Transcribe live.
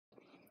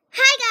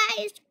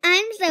guys,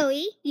 I'm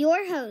Zoe,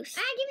 your host.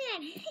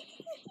 Give me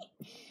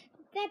that.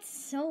 That's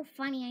so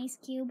funny, Ice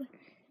Cube.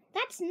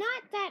 That's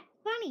not that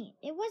funny.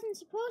 It wasn't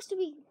supposed to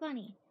be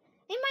funny.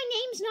 And my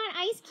name's not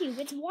Ice Cube,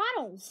 it's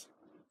Waddles.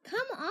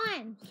 Come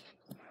on.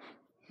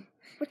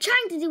 We're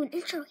trying to do an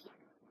intro here.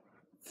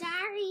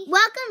 Sorry.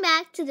 Welcome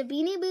back to the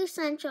Beanie Boo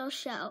Central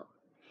Show.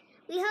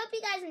 We hope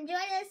you guys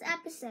enjoy this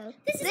episode.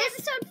 This is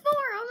episode 4.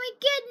 Oh my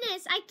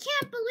goodness. I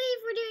can't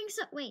believe we're doing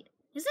so... Wait,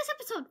 is this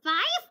episode 5?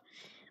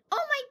 Oh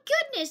my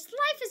goodness,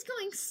 life is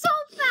going so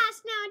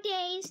fast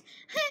nowadays.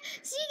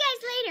 See you guys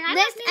later. I'm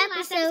going to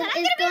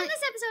be on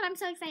this episode. I'm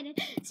so excited.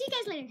 See you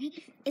guys later.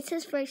 It's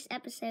his first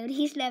episode.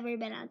 He's never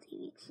been on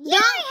TV. Yeah,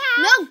 I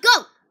have. No,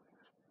 go.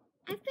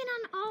 I've been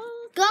on all...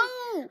 Go.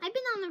 I've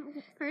been on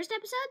the first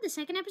episode, the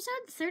second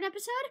episode, the third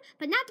episode,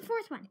 but not the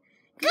fourth one.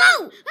 Go.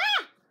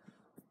 Ah!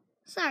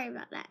 Sorry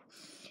about that.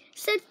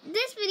 So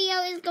this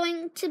video is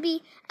going to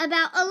be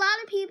about a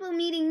lot of people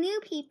meeting new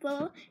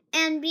people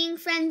and being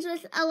friends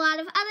with a lot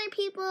of other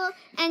people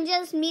and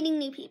just meeting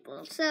new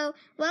people. So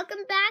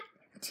welcome back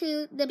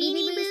to the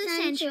Beanie Boo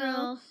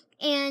Central.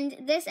 And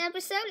this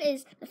episode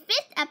is the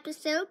 5th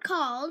episode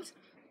called...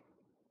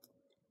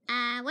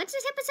 what's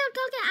this episode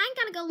called again? I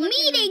gotta go look.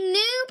 Meeting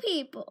New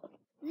People.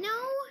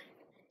 No,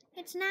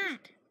 it's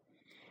not.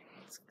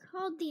 It's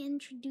called The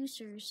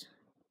Introducers.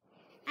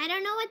 I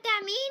don't know what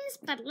that means,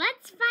 but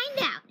let's find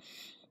out.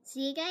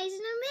 See you guys in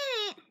a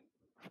minute.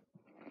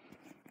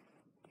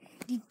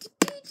 It's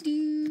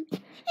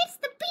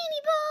the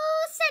Beanie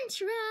Boo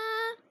Central.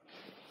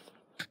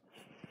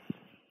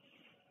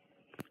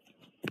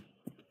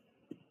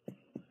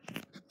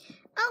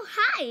 Oh,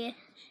 hi.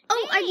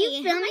 Oh, Hey, are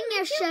you filming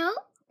your show?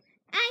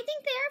 I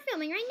think they are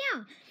filming right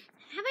now.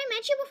 Have I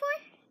met you before?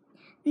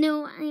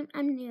 No,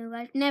 I'm new.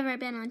 I've never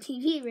been on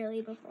TV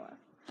really before.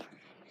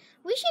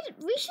 We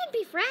should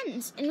be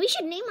friends, and we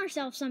should name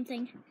ourselves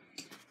something.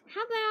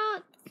 How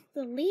about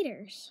the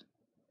Leaders?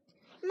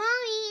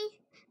 Mommy!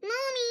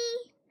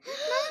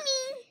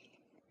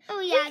 Oh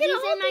yeah, these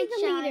are my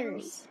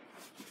children.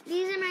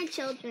 These are my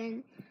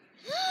children.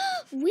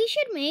 We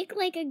should make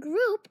like a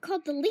group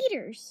called the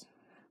Leaders.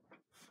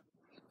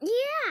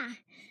 Yeah.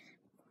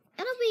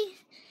 It'll be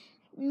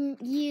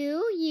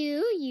you,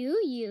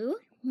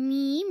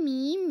 me.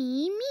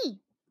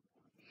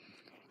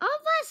 All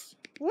of us.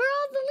 We're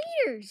all the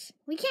leaders.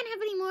 We can't have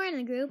any more in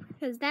the group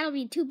because that'll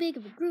be too big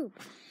of a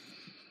group.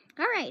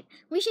 All right.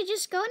 We should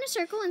just go in a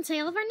circle and say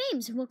all of our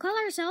names. We'll call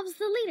ourselves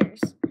the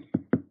Leaders.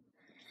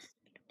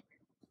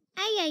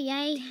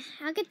 Ay.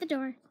 I'll get the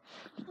door.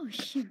 Oh,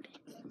 shoot.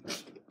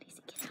 Daisy,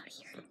 get out of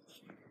here.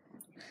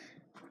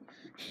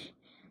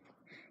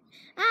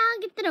 I'll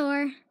get the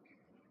door.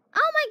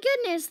 Oh, my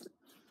goodness.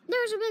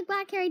 There's a big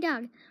black hairy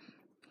dog.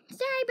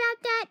 Sorry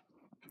about that.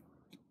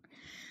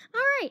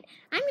 All right,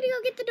 I'm going to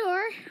go get the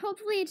door.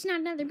 Hopefully it's not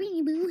another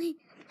Beanie Boo.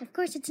 Of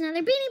course it's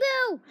another Beanie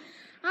Boo.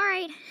 All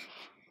right.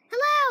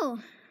 Hello.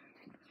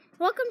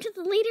 Welcome to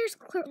the Leaders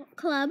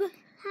Club.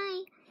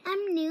 Hi,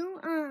 I'm new.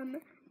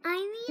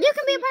 You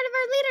can be a part of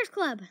our Leaders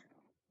Club.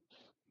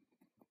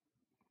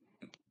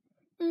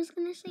 I was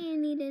going to say I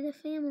needed a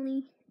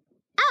family.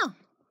 Oh.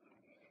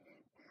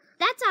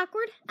 That's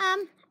awkward. We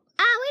don't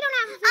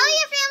have a family. Oh,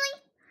 your family?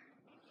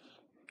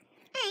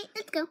 All right,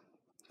 let's go.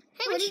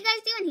 Hey, what are you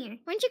guys doing here?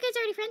 Weren't you guys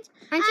already friends?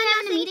 Aren't you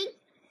having a meeting?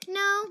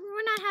 No,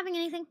 we're not having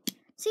anything.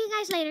 See you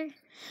guys later.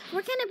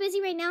 We're kind of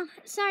busy right now.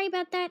 Sorry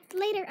about that.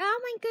 Later. Oh,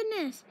 my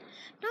goodness.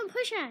 Don't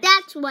push us.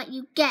 That's what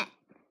you get.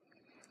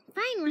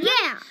 Fine. We're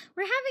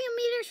having a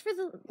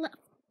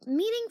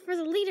meeting for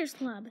the Leaders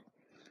Club.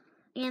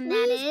 And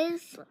that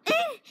is?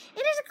 It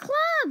is a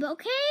club,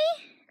 okay?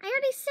 I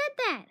already said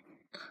that.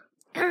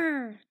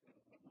 Arr.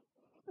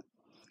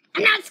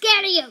 I'm not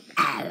scared of you.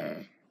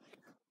 Arr.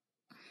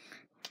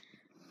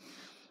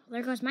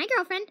 There goes my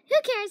girlfriend. Who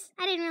cares?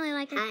 I didn't really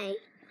like her. Hi.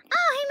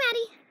 Oh, hey,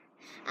 Maddie.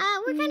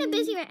 We're kind of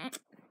busy right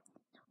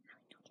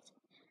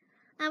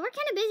we're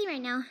kind of busy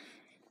right now.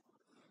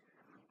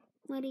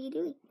 What are you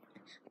doing?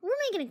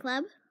 We're making a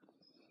club.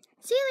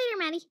 See you later,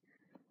 Maddie.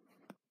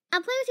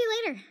 I'll play with you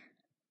later.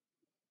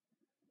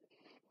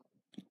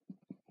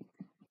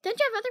 Don't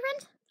you have other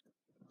friends?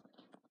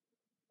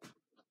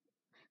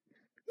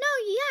 No,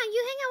 yeah, you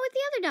hang out with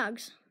the other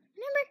dogs.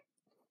 Remember?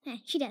 Yeah,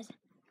 she does.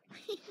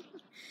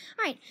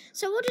 All right,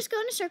 so we'll just go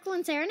in a circle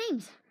and say our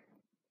names.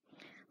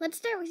 Let's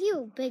start with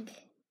you, big,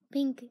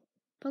 pink,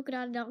 polka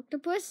dotted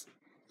octopus.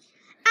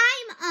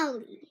 I'm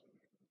Ollie.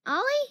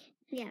 Ollie?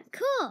 Yeah.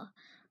 Cool.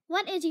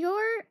 What is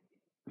your...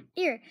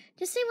 Here,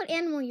 just say what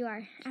animal you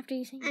are after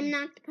you say I'm an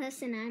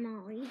octopus and I'm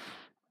Ollie.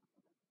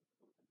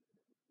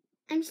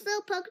 I'm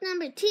Slowpoke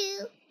number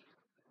 2.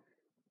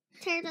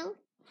 Turtle.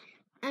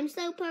 I'm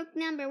Slowpoke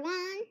number 1.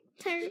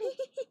 Turtle.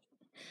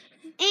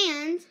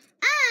 And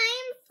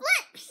I'm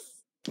Flips.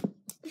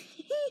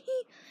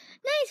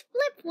 Nice,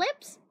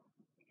 Flips.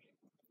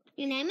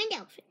 And I'm a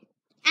dolphin.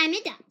 I'm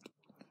a duck.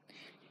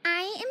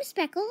 I am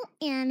Speckle,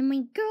 and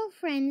my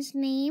girlfriend's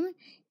name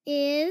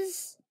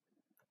is...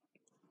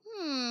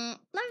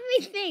 Let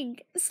me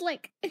think.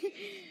 Slick.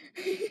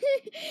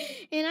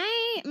 And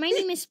my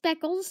name is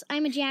Speckles.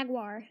 I'm a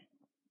jaguar.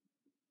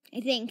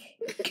 I think.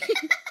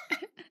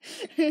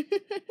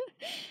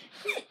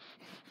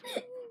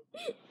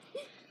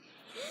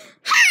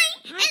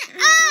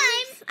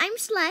 I'm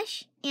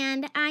Slush,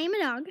 and I am a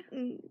dog.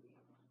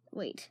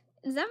 Wait,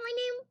 is that my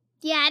name?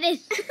 Yeah, it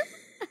is.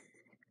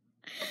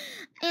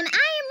 And I am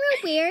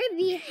Root Beer,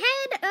 the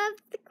head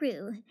of the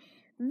crew.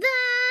 The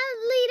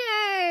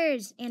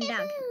leaders! And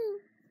dog.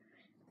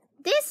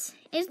 This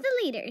is the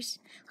leaders.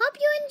 Hope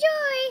you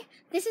enjoy.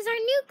 This is our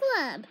new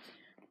club.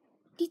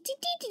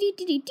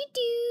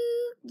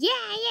 Yeah.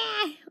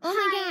 Oh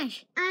my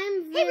gosh.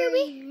 I'm Hey, very,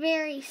 Ruby.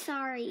 very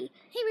sorry.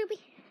 Hey, Ruby.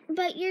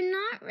 But you're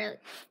not really.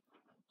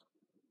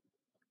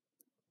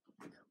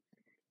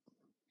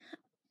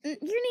 Your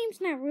name's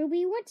not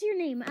Ruby. What's your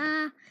name?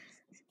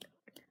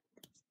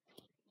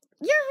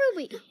 You're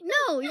Ruby.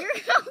 No, you're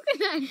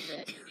Coconut.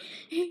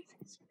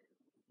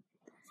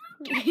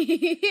 Hey, Coconut.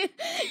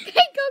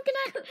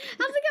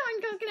 How's it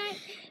going, Coconut?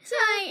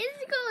 Hi,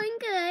 it's going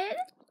good.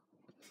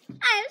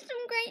 I have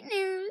some great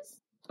news.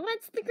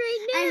 What's the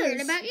great news? I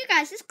heard about you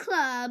guys'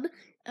 club.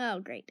 Oh,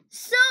 great.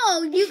 So,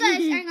 you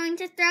guys are going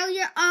to throw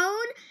your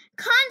own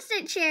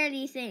concert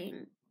charity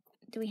thing.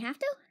 Do we have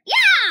to?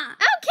 Yeah!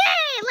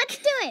 Okay, let's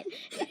do it.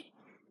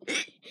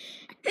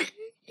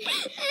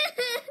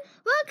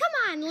 Well, come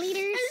on, leaders.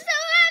 I'm so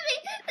happy.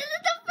 This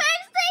is the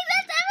first thing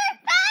that's ever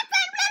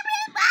happened.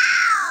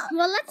 Wow!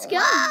 Well, let's go.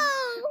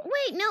 Whoa.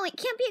 Wait, no, it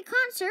can't be a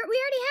concert. We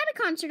already had a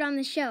concert on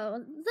the show.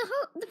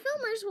 The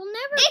filmers will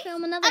never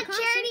film another a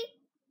concert. charity.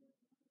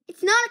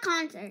 It's not a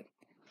concert.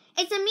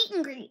 It's a meet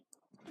and greet.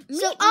 Meet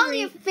So and all greet.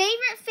 your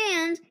favorite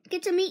fans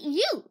get to meet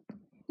you.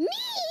 Me?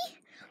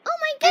 Oh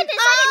my goodness,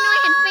 I didn't know I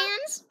had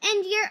fans.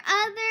 And your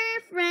other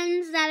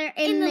friends that are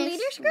In the this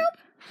leaders group?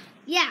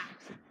 Yeah.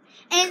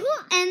 And Cool.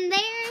 and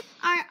there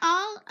are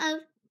all of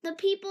the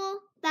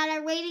people that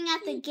are waiting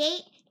at the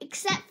gate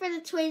except for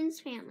the twins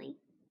family.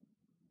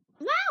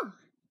 Wow.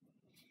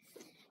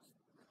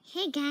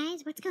 Hey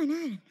guys, what's going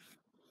on?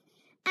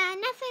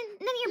 Nothing.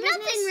 None of your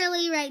business. Nothing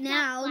really right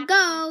now. Flap,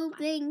 Go, flap.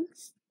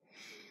 things.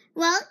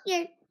 Well,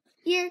 your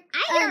Get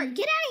out of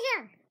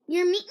here.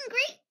 your meet and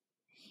greet.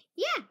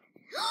 Yeah.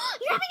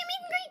 You're having a meet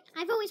and greet.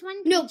 I've always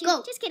wanted to No, meet you.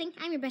 go. Just kidding.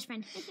 I'm your best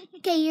friend.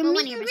 Okay, your Well,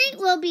 one meet of and your greet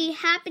will be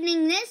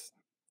happening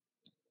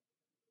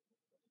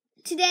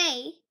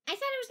today I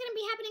thought it was going to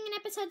be happening in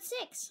episode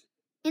 6.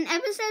 in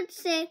episode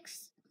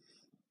 6.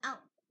 Oh,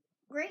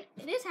 great.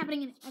 It is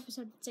happening in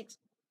episode 6.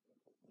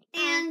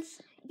 And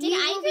Did you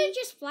will Iger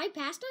just fly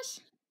past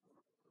us?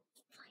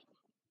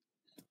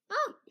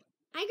 Oh,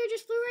 Iger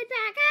just flew right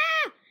back.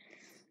 Ah!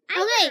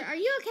 Iger, Okay, are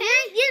you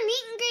okay? Your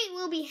meet and greet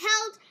will be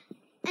held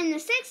in the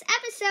 6th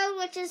episode,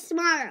 which is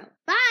tomorrow.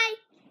 Bye.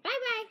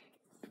 Bye-bye.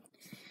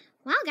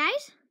 Well,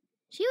 guys,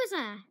 she was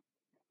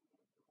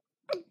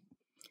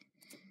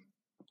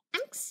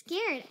I'm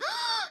scared. Hey!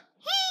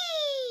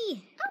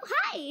 Oh,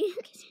 hi.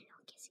 No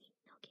kissy.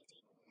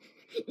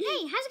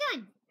 Hey, how's it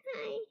going?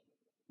 Hi.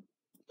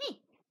 Hey.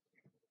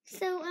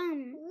 So, Wow.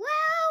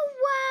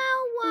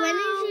 When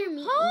is your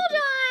meet and Hold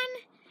greet?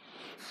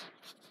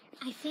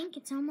 on. I think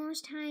it's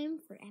almost time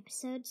for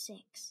episode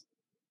 6.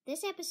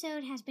 This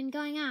episode has been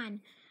going on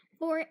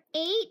for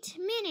 8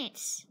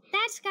 minutes.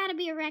 That's got to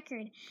be a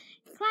record.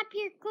 Clap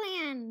your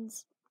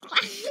hands.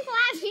 Clap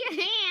your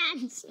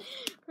hands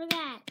for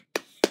that.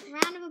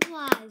 Round of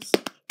applause.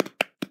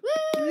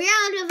 Woo!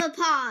 round of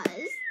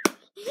applause.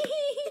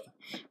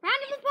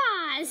 Round of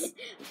applause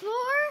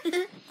for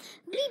the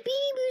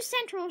Beanie Boo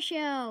Central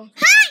Show.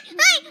 Hi.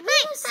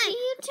 We'll see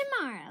you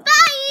tomorrow.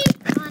 Bye.